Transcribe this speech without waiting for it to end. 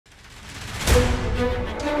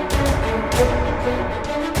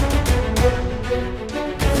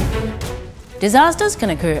Disasters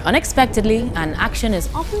can occur unexpectedly, and action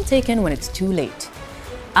is often taken when it's too late.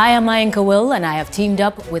 I am Ainka Will, and I have teamed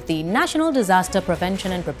up with the National Disaster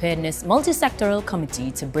Prevention and Preparedness Multi-Sectoral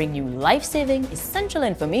Committee to bring you life-saving, essential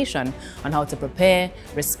information on how to prepare,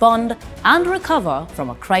 respond, and recover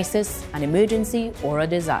from a crisis, an emergency, or a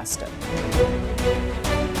disaster.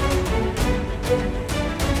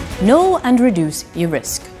 Know and reduce your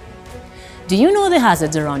risk. Do you know the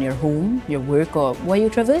hazards around your home, your work, or where you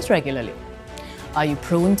traverse regularly? Are you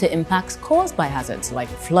prone to impacts caused by hazards like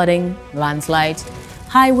flooding, landslides,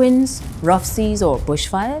 high winds, rough seas, or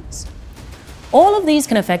bushfires? All of these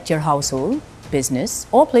can affect your household, business,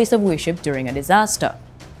 or place of worship during a disaster.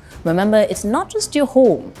 Remember, it's not just your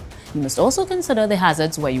home. You must also consider the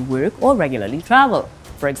hazards where you work or regularly travel.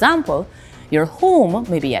 For example, your home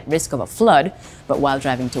may be at risk of a flood, but while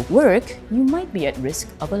driving to work, you might be at risk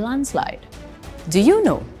of a landslide. Do you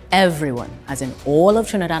know everyone, as in all of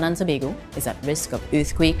Trinidad and Tobago, is at risk of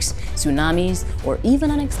earthquakes, tsunamis, or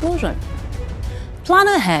even an explosion? Plan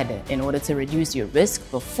ahead in order to reduce your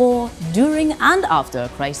risk before, during, and after a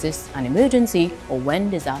crisis, an emergency, or when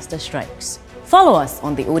disaster strikes. Follow us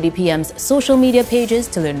on the ODPM's social media pages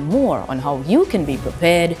to learn more on how you can be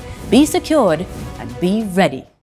prepared, be secured, and be ready.